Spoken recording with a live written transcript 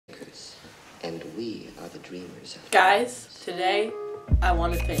we are the dreamers. Guys, today I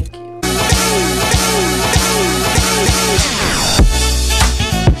want to thank you.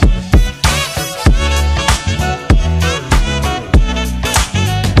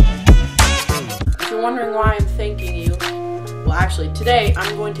 If you're wondering why I'm thanking you, well, actually, today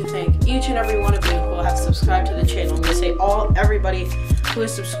I'm going to thank each and every one of you who have subscribed to the channel. I'm going to say everybody who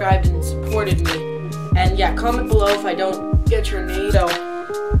has subscribed and supported me. And yeah, comment below if I don't get your name. So,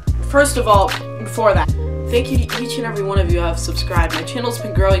 first of all, before that, thank you to each and every one of you who have subscribed. My channel's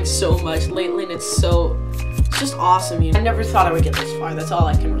been growing so much lately, and it's just awesome. I never thought I would get this far. That's all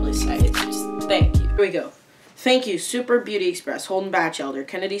I can really say. It's just thank you. Here we go. Thank you, Super Beauty Express, Holden Batchelder,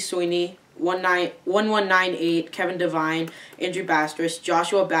 Kennedy Sweeney, 1198, Kevin Devine, Andrew Bastris,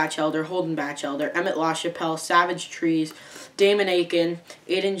 Joshua Batchelder, Holden Batchelder, Emmett LaChapelle, Savage Trees, Damon Aiken,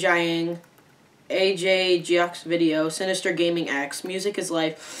 Aiden Jiang, AJ Jux Video, Sinister Gaming X, Music is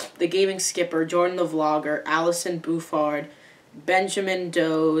Life, The Gaming Skipper, Jordan the Vlogger, Allison Bouffard, Benjamin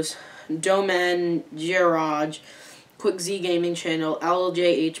Doze, Domen Giraj, Quick Z Gaming Channel,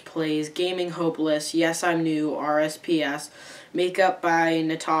 LJH Plays, Gaming Hopeless, Yes I'm New, RSPS, Makeup by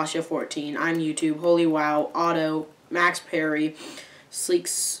Natasha 14, I'm YouTube, Holy Wow, Otto, Max Perry,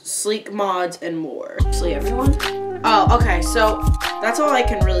 Sleek Mods, and more. Actually, everyone? Oh, okay, so that's all I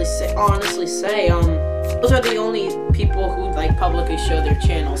can really honestly say. Those are the only people who publicly show their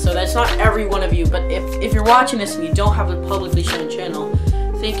channel. So that's not every one of you, but if you're watching this and you don't have a publicly shown channel,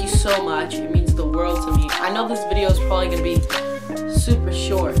 thank you so much. It means the world to me. I know this video is probably gonna be super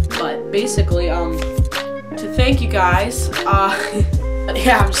short, but basically, to thank you guys,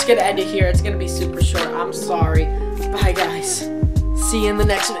 yeah, I'm just gonna end it here. It's gonna be super short. I'm sorry. Bye, guys. See you in the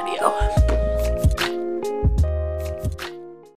next video.